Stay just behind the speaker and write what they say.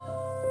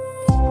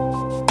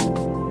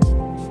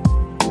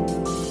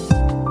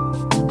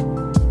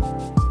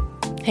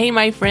Hey,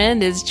 my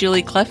friend, it's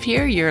Julie Clough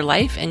here, your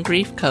life and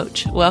grief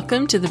coach.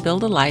 Welcome to the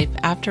Build a Life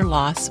After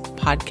Loss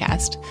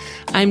podcast.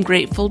 I'm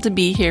grateful to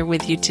be here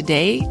with you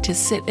today to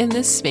sit in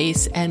this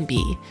space and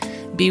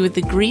be with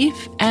the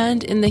grief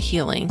and in the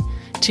healing,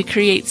 to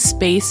create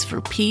space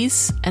for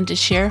peace and to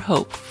share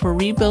hope for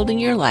rebuilding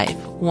your life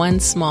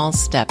one small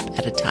step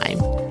at a time.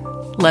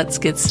 Let's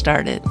get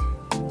started.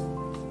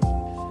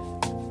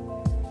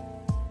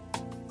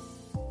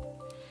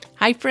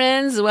 Hi,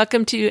 friends.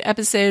 Welcome to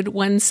episode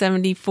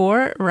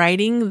 174,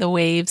 Riding the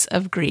Waves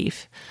of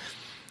Grief.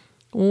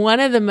 One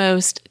of the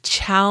most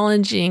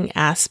challenging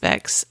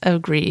aspects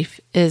of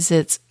grief is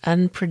its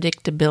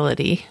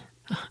unpredictability.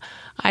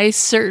 I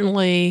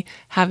certainly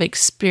have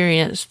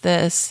experienced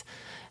this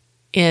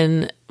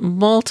in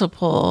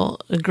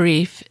multiple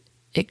grief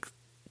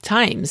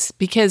times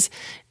because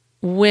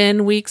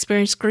when we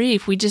experience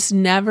grief, we just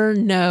never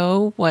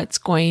know what's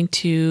going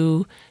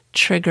to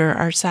trigger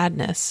our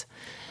sadness.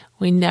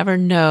 We never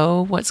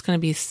know what's going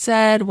to be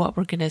said, what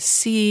we're going to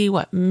see,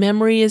 what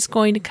memory is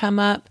going to come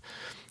up.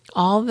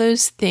 All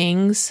those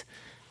things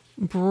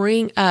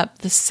bring up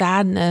the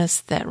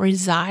sadness that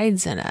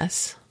resides in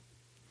us.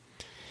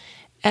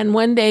 And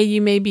one day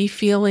you may be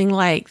feeling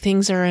like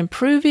things are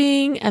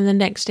improving, and the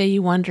next day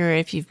you wonder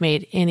if you've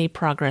made any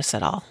progress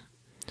at all.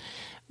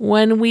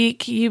 One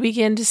week you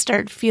begin to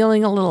start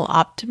feeling a little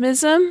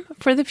optimism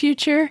for the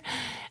future,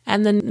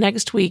 and the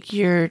next week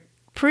you're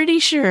pretty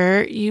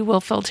sure you will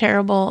feel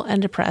terrible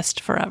and depressed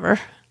forever.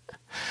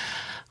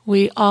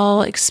 We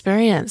all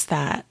experience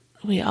that.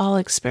 We all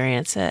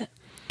experience it.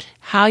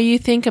 How you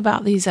think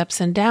about these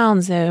ups and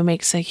downs, though,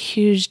 makes a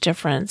huge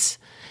difference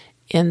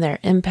in their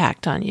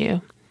impact on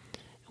you.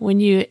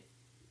 When you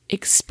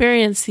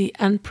experience the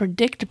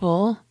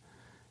unpredictable,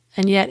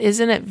 and yet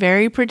isn't it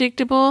very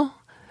predictable?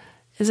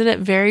 Isn't it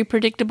very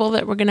predictable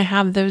that we're going to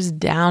have those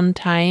down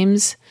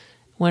times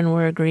when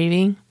we're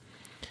grieving?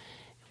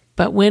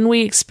 But when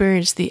we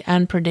experience the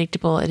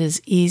unpredictable, it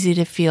is easy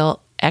to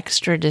feel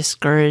extra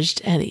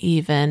discouraged and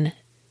even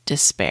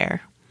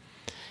despair.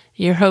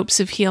 Your hopes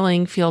of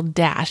healing feel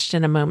dashed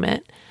in a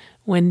moment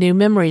when new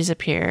memories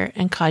appear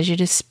and cause you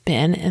to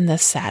spin in the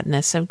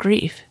sadness of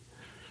grief.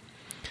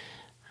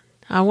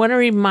 I want to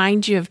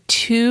remind you of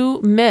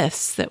two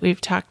myths that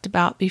we've talked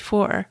about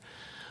before.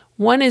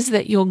 One is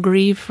that you'll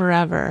grieve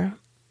forever.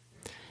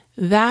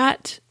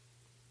 That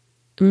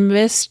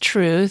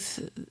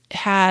mistruth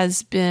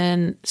has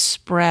been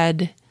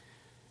spread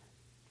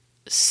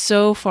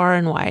so far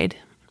and wide,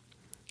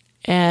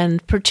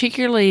 and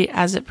particularly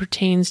as it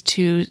pertains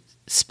to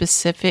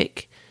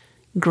specific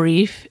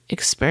grief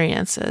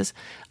experiences.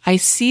 I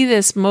see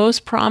this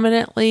most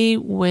prominently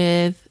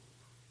with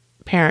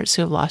parents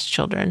who have lost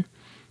children.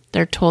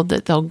 They're told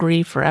that they'll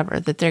grieve forever,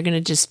 that they're going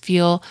to just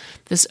feel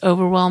this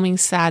overwhelming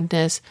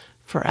sadness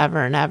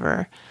forever and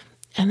ever.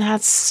 And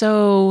that's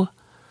so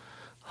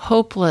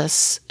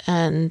hopeless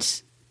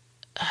and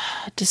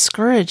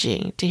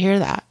discouraging to hear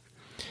that.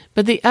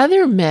 But the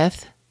other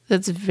myth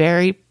that's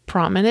very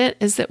prominent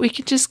is that we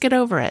can just get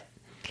over it.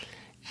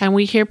 And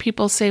we hear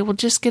people say, well,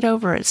 just get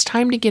over it. It's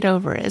time to get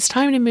over it. It's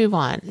time to move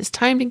on. It's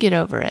time to get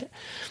over it.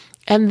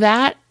 And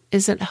that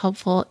isn't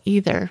helpful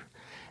either.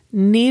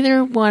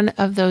 Neither one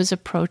of those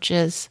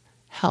approaches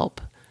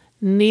help.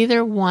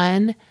 Neither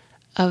one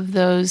of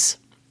those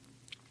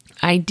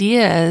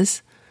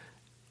ideas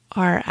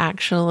are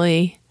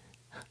actually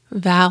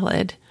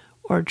valid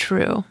or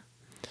true.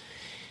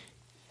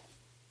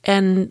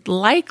 And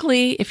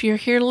likely, if you're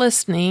here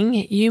listening,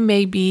 you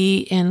may be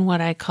in what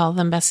I call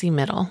the messy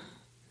middle.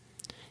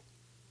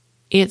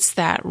 It's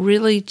that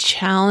really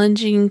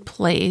challenging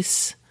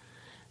place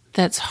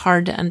that's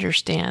hard to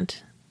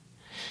understand.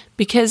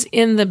 Because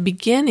in the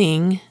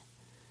beginning,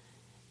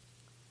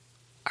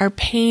 our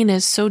pain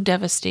is so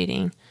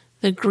devastating.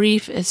 The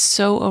grief is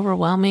so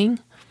overwhelming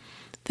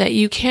that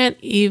you can't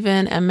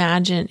even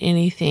imagine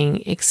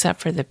anything except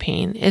for the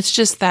pain. It's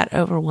just that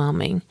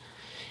overwhelming.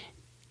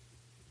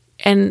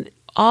 And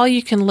all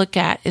you can look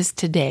at is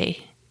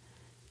today.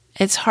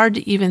 It's hard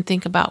to even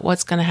think about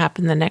what's going to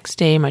happen the next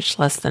day, much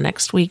less the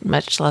next week,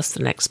 much less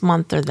the next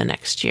month or the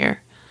next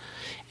year.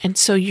 And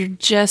so you're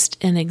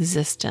just in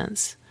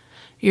existence.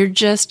 You're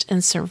just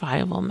in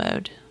survival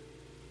mode.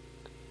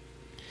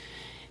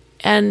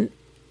 And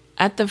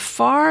at the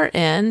far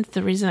end,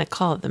 the reason I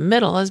call it the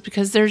middle is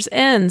because there's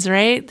ends,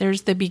 right?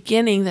 There's the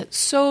beginning that's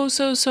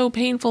so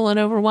painful and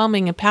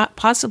overwhelming, and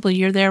possibly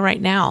you're there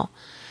right now.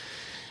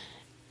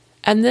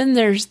 And then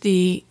there's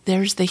the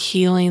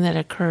healing that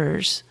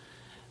occurs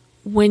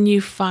when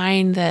you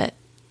find that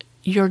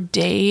your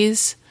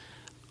days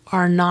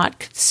are not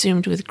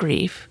consumed with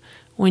grief,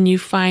 when you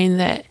find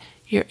that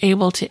you're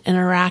able to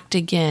interact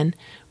again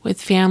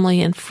with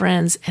family and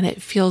friends, and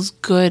it feels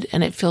good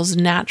and it feels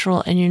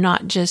natural, and you're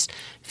not just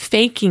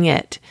faking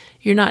it.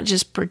 You're not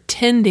just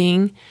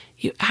pretending.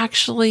 You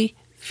actually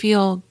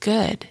feel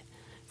good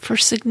for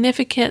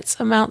significant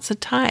amounts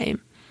of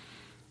time.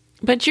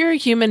 But you're a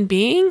human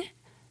being,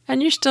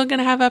 and you're still going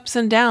to have ups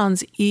and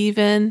downs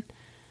even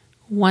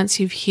once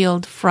you've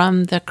healed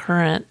from the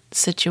current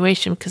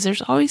situation because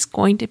there's always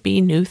going to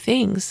be new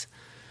things.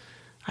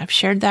 I've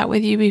shared that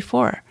with you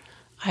before.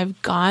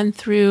 I've gone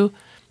through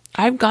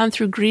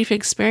grief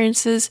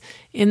experiences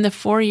in the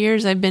 4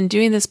 years I've been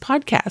doing this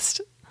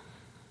podcast.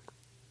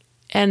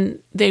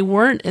 And they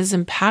weren't as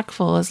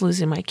impactful as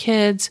losing my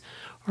kids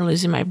or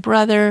losing my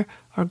brother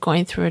or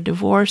going through a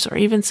divorce or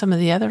even some of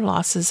the other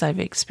losses I've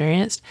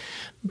experienced,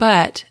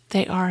 but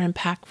they are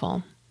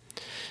impactful.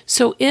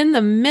 So in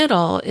the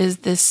middle is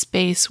this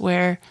space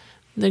where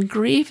the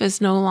grief is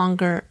no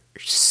longer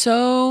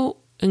so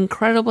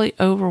incredibly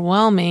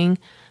overwhelming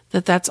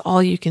that that's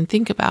all you can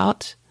think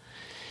about.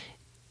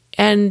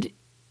 And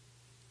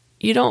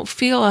you don't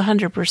feel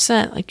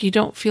 100%, like you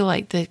don't feel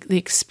like the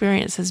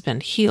experience has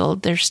been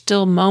healed. There's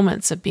still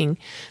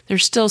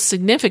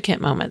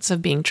significant moments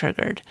of being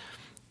triggered.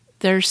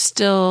 There's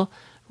still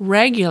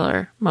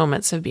regular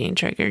moments of being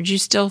triggered. You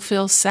still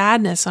feel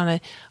sadness on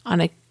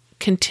a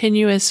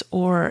continuous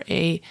or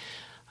a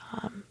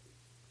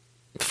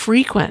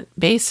frequent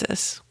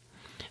basis.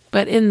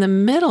 But in the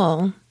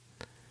middle,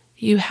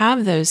 you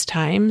have those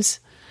times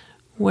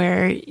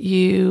where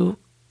you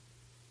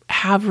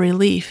have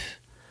relief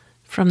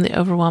from the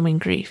overwhelming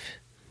grief,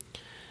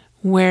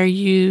 where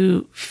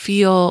you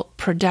feel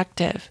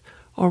productive,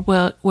 or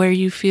where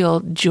you feel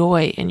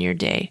joy in your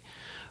day,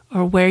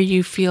 or where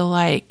you feel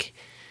like,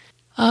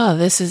 oh,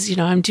 this is,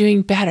 I'm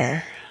doing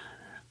better.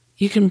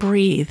 You can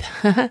breathe.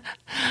 I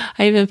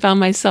even found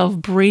myself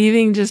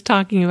breathing just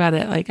talking about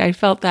it. Like I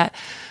felt that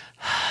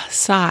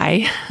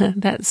sigh,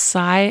 that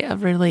sigh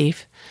of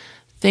relief.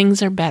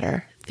 Things are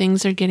better.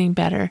 Things are getting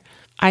better.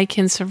 I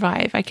can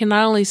survive. I can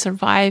not only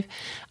survive,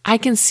 I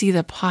can see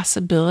the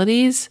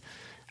possibilities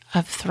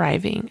of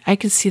thriving. I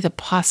can see the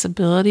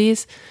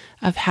possibilities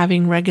of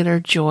having regular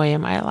joy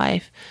in my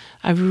life,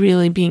 of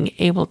really being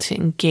able to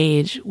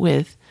engage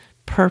with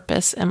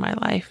purpose in my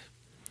life.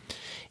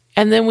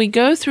 And then we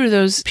go through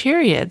those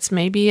periods.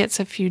 Maybe it's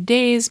a few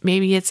days,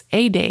 maybe it's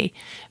a day,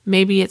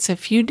 maybe it's a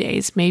few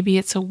days, maybe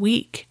it's a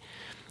week,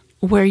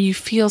 where you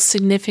feel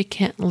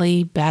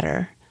significantly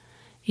better.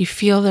 You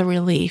feel the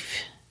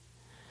relief.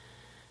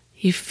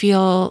 You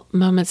feel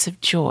moments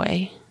of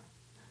joy.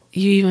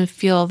 You even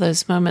feel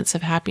those moments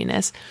of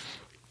happiness.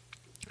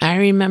 I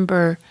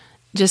remember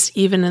just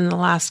even in the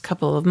last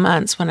couple of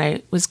months when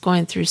I was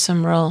going through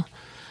some real,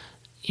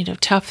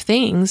 tough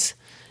things.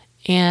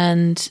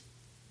 And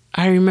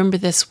I remember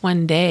this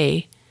one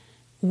day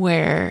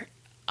where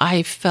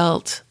I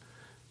felt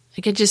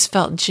like I just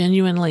felt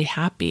genuinely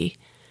happy.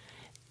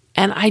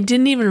 And I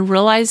didn't even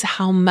realize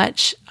how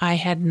much I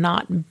had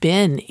not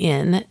been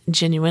in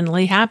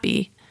genuinely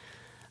happy.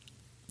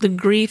 The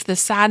grief, the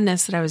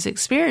sadness that I was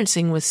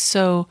experiencing was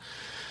so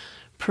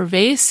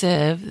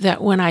pervasive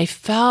that when I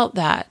felt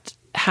that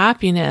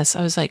happiness,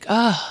 I was like,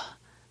 oh,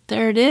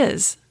 there it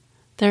is.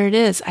 There it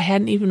is. I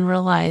hadn't even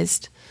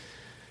realized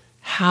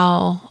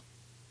how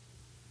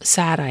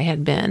sad I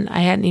had been.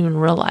 I hadn't even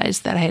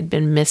realized that I had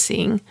been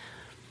missing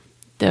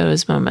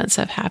those moments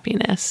of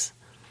happiness.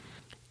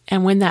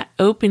 And when that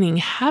opening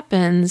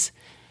happens,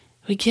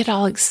 we get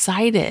all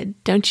excited.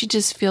 Don't you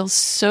just feel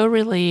so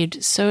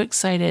relieved, so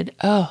excited?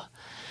 Oh,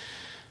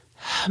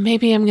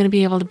 maybe I'm going to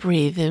be able to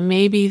breathe, and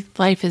maybe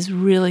life is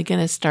really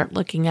going to start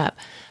looking up.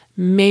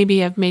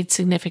 Maybe I've made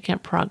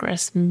significant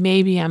progress.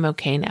 Maybe I'm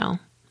okay now.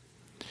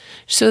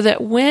 So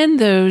that when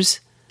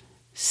those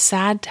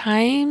sad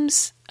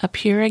times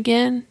appear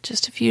again,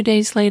 just a few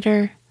days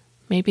later,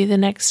 maybe the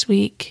next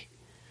week,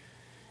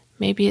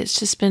 maybe it's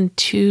just been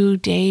 2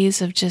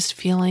 days of just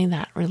feeling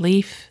that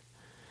relief,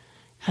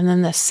 and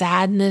then the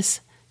sadness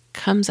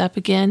comes up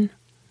again,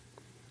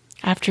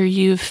 after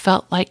you've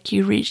felt like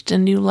you reached a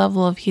new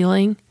level of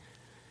healing,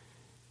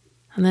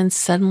 and then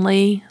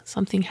suddenly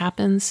something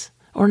happens,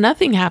 or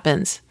nothing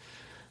happens,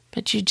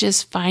 but you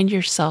just find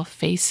yourself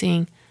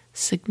facing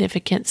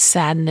significant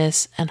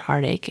sadness and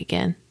heartache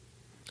again.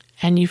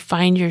 And you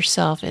find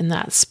yourself in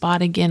that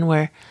spot again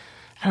where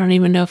I don't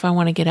even know if I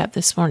want to get up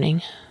this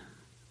morning.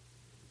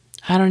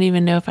 I don't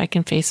even know if I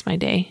can face my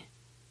day.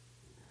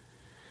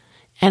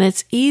 And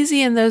it's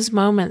easy in those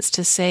moments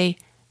to say,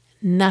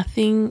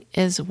 nothing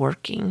is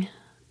working.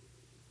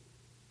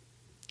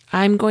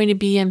 I'm going to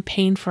be in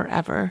pain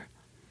forever.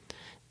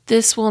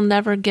 This will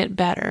never get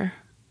better.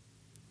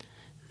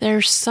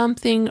 There's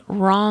something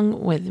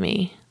wrong with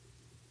me.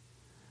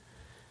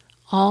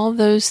 All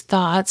those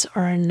thoughts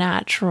are a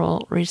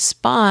natural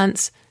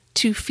response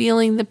to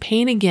feeling the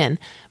pain again,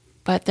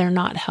 but they're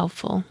not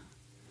helpful.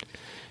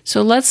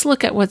 So let's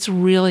look at what's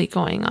really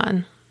going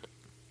on.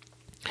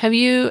 Have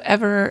you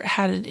ever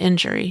had an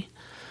injury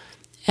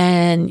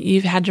and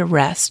you've had to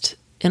rest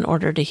in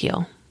order to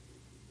heal?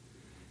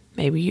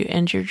 Maybe you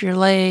injured your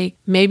leg.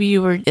 Maybe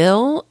you were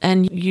ill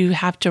and you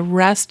have to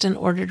rest in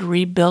order to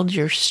rebuild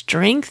your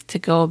strength to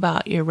go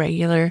about your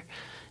regular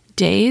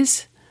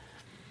days.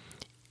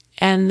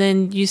 And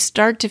then you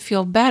start to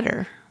feel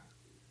better.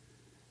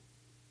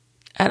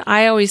 And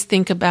I always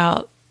think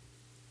about,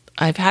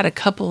 I've had a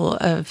couple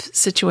of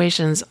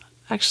situations,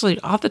 actually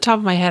off the top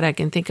of my head, I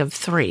can think of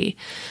 3.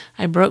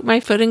 I broke my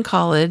foot in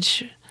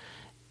college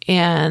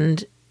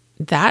and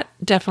that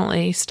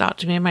definitely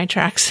stopped me in my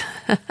tracks.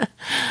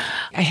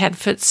 I had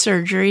foot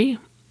surgery.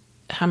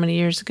 How many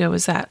years ago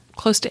was that?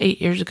 Close to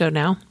 8 years ago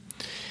now.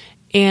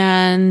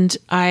 And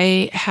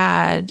I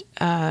had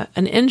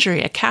an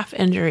injury, a calf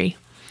injury,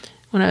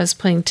 when I was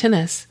playing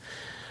tennis.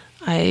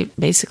 I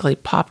basically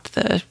popped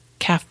the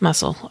calf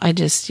muscle.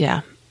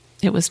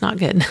 It was not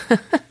good.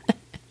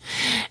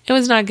 It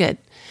was not good.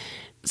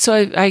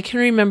 So I can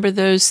remember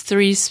those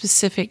 3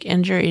 specific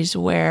injuries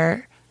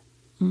where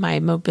my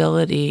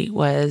mobility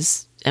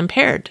was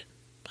impaired.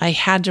 I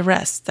had to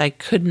rest. I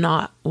could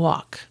not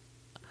walk.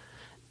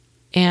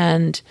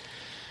 And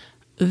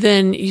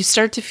then you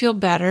start to feel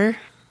better.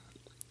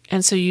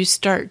 And so you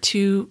start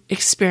to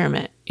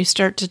experiment. You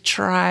start to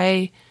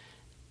try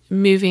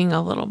moving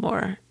a little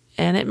more.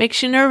 And it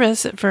makes you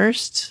nervous at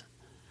first.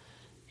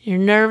 You're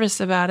nervous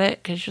about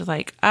it because you're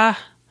like,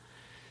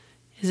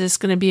 is this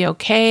going to be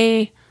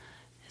okay?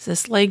 Is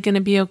this leg going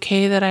to be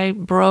okay that I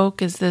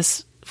broke? Is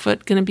this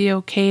foot going to be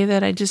okay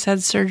that I just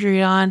had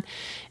surgery on?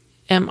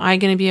 Am I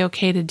going to be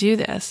okay to do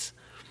this?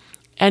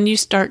 And you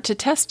start to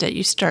test it.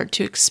 You start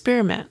to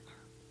experiment.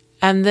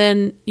 And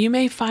then you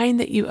may find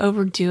that you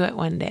overdo it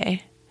one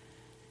day.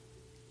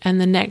 And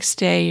the next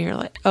day you're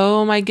like,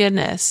 oh my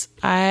goodness,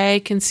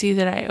 I can see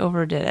that I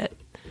overdid it.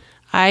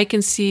 I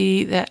can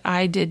see that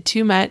I did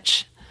too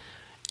much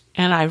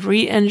and I've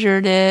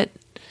re-injured it,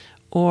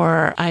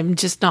 or I'm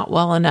just not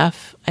well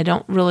enough. I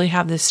don't really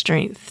have the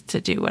strength to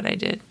do what I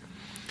did.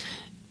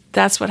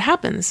 That's what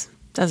happens,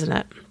 doesn't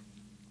it?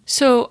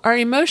 So our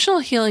emotional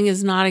healing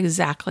is not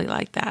exactly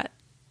like that.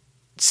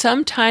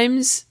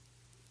 Sometimes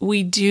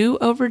we do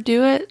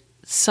overdo it.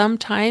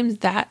 Sometimes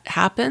that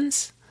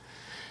happens.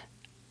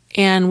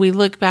 And we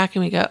look back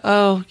and we go,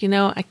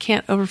 I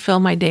can't overfill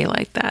my day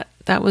like that.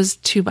 That was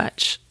too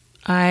much.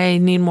 I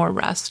need more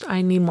rest.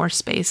 I need more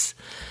space.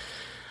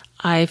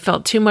 I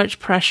felt too much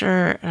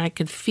pressure and I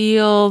could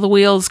feel the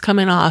wheels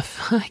coming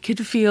off. I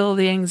could feel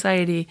the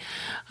anxiety.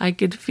 I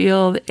could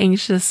feel the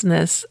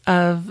anxiousness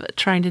of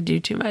trying to do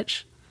too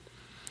much.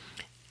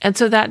 And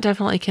so that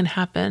definitely can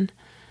happen.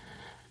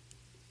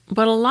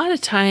 But a lot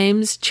of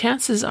times,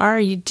 chances are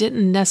you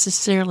didn't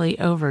necessarily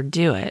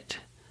overdo it.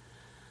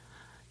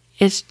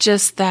 It's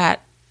just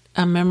that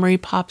a memory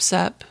pops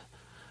up,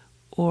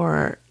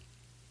 or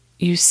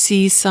you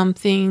see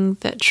something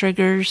that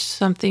triggers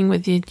something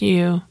within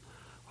you,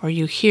 or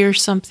you hear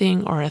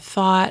something, or a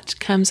thought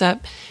comes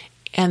up,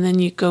 and then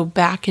you go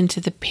back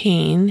into the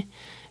pain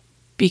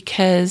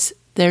because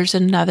there's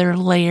another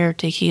layer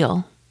to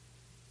heal.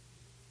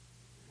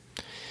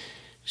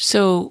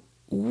 So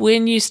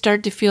when you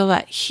start to feel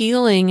that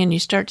healing and you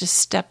start to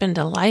step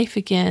into life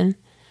again,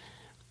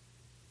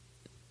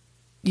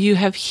 you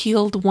have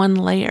healed one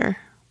layer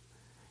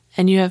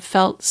and you have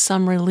felt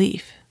some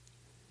relief.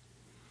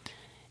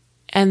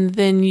 And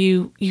then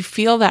you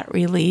feel that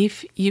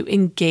relief, you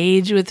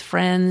engage with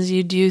friends,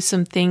 you do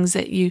some things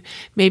that you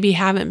maybe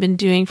haven't been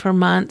doing for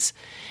months,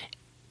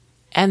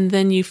 and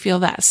then you feel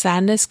that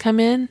sadness come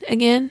in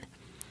again.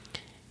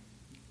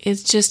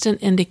 It's just an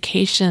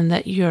indication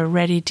that you're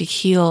ready to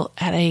heal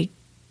at a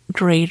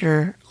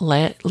greater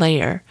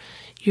layer.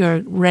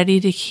 You're ready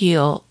to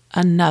heal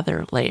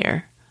another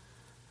layer.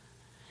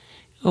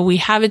 Well, we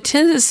have a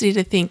tendency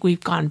to think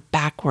we've gone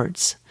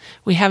backwards.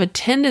 We have a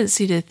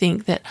tendency to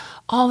think that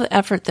all the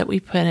effort that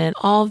we put in,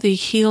 all the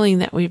healing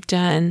that we've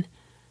done,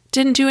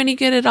 didn't do any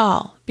good at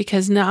all,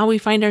 because now we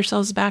find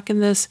ourselves back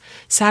in this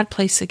sad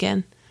place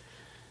again.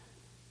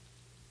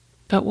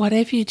 But what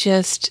if you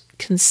just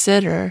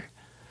consider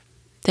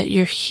that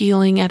you're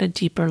healing at a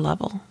deeper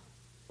level?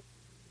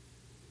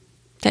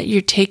 That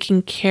you're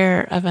taking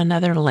care of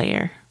another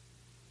layer.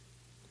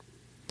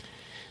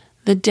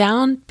 The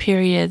down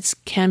periods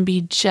can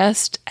be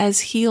just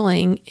as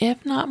healing,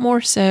 if not more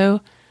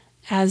so,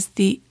 as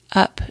the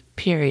up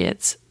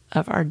periods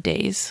of our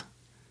days.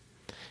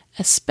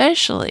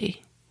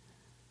 Especially,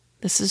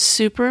 this is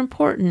super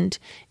important,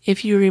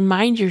 if you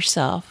remind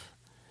yourself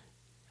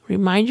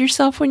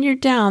when you're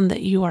down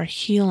that you are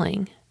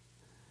healing.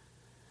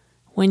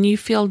 When you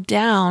feel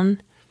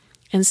down,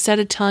 instead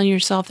of telling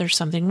yourself there's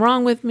something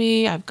wrong with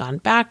me, I've gone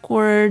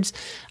backwards,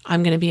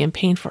 I'm going to be in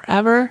pain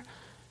forever,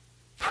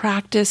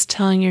 practice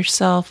telling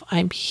yourself,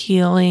 I'm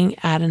healing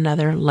at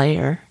another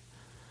layer.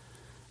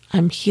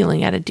 I'm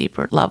healing at a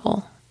deeper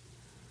level.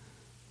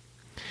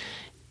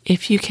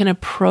 If you can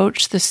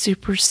approach the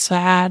super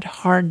sad,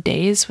 hard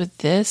days with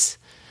this,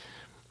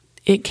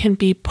 it can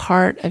be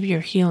part of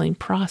your healing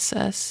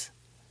process.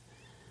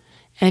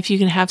 And if you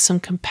can have some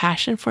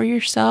compassion for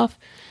yourself,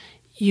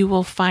 you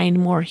will find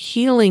more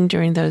healing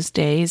during those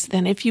days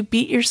than if you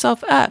beat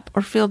yourself up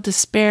or feel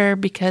despair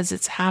because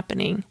it's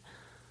happening.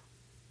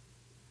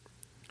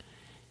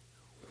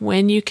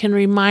 When you can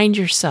remind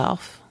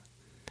yourself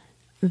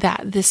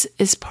that this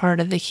is part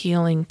of the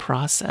healing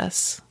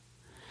process,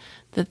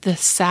 that the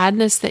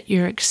sadness that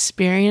you're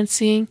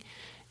experiencing,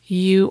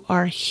 you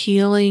are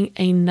healing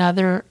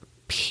another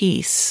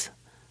piece.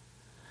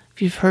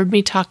 If you've heard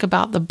me talk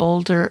about the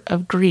boulder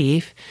of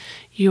grief,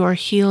 you are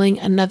healing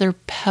another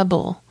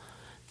pebble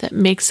that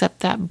makes up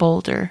that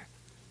boulder.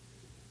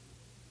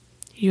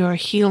 You're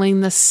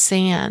healing the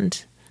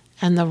sand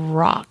and the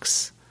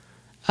rocks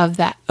of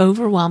that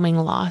overwhelming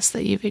loss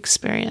that you've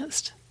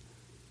experienced.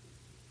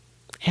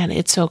 And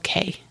it's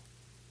okay.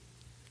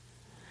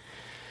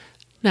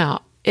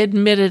 Now,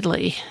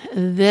 admittedly,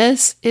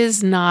 this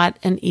is not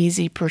an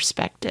easy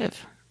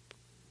perspective.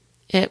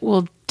 It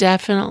will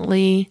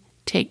definitely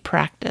take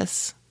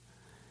practice.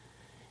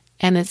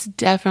 And it's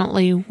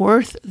definitely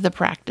worth the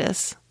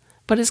practice.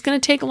 But it's going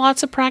to take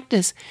lots of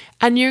practice.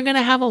 And you're going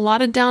to have a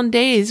lot of down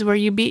days where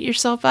you beat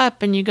yourself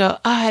up and you go,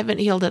 I haven't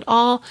healed at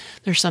all.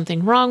 There's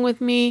something wrong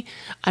with me.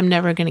 I'm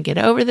never going to get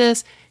over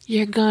this.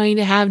 You're going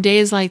to have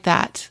days like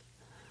that.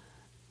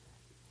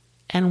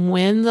 And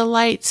when the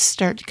lights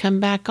start to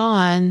come back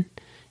on,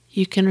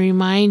 you can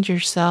remind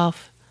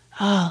yourself,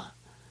 oh,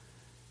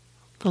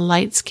 the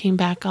lights came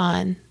back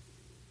on.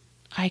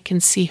 I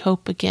can see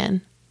hope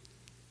again.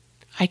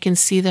 I can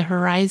see the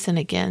horizon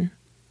again.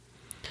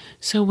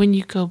 So when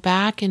you go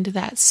back into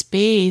that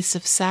space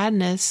of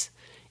sadness,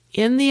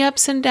 in the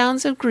ups and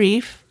downs of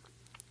grief,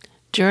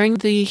 during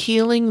the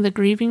healing, the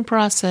grieving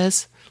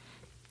process,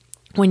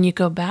 when you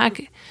go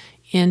back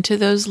into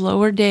those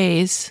lower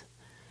days,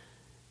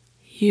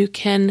 you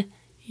can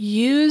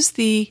use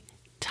the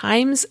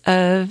times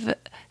of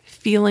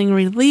feeling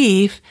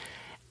relief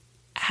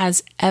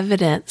as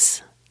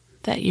evidence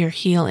that you're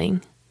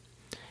healing,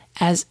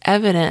 as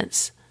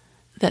evidence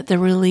that the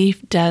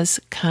relief does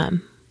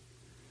come,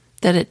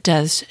 that it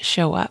does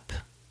show up.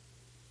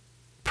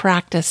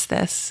 Practice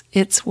this.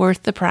 It's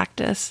worth the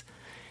practice.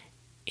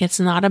 It's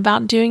not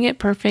about doing it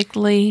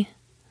perfectly.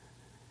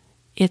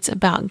 It's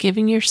about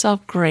giving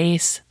yourself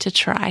grace to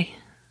try.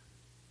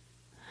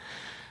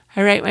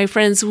 All right, my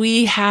friends,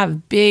 we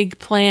have big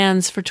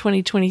plans for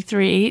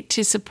 2023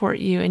 to support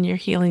you in your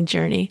healing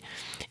journey.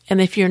 And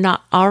if you're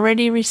not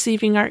already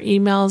receiving our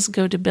emails,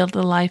 go to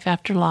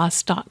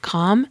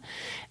buildalifeafterloss.com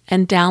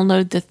and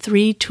download the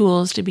 3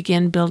 tools to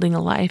begin building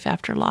a life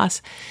after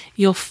loss.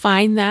 You'll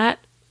find that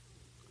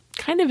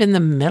kind of in the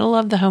middle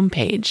of the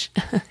homepage.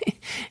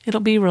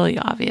 It'll be really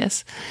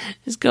obvious.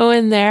 Just go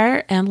in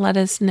there and let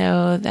us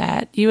know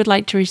that you would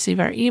like to receive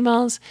our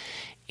emails,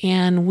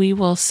 and we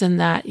will send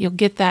that. You'll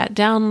get that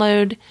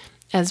download,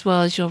 as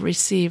well as you'll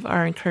receive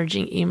our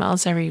encouraging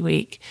emails every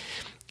week.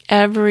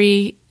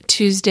 Every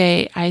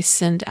Tuesday, I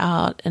send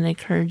out an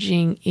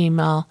encouraging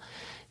email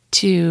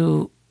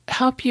to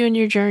help you in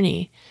your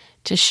journey,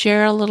 to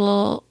share a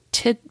little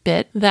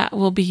tidbit that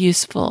will be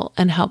useful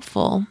and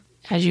helpful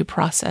as you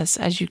process,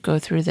 as you go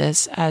through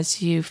this,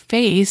 as you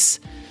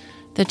face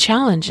the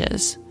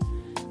challenges.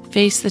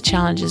 Face the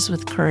challenges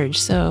with courage.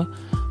 So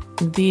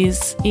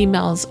these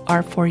emails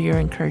are for your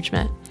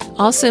encouragement.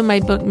 Also,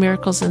 my book,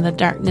 Miracles in the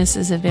Darkness,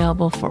 is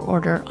available for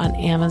order on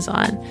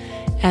Amazon.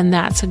 And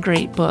that's a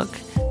great book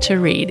to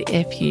read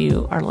if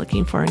you are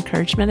looking for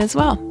encouragement as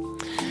well.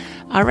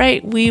 All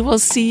right, we will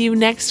see you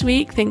next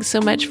week. Thanks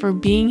so much for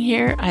being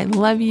here. I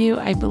love you.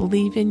 I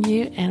believe in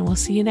you. And we'll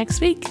see you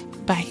next week.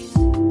 Bye.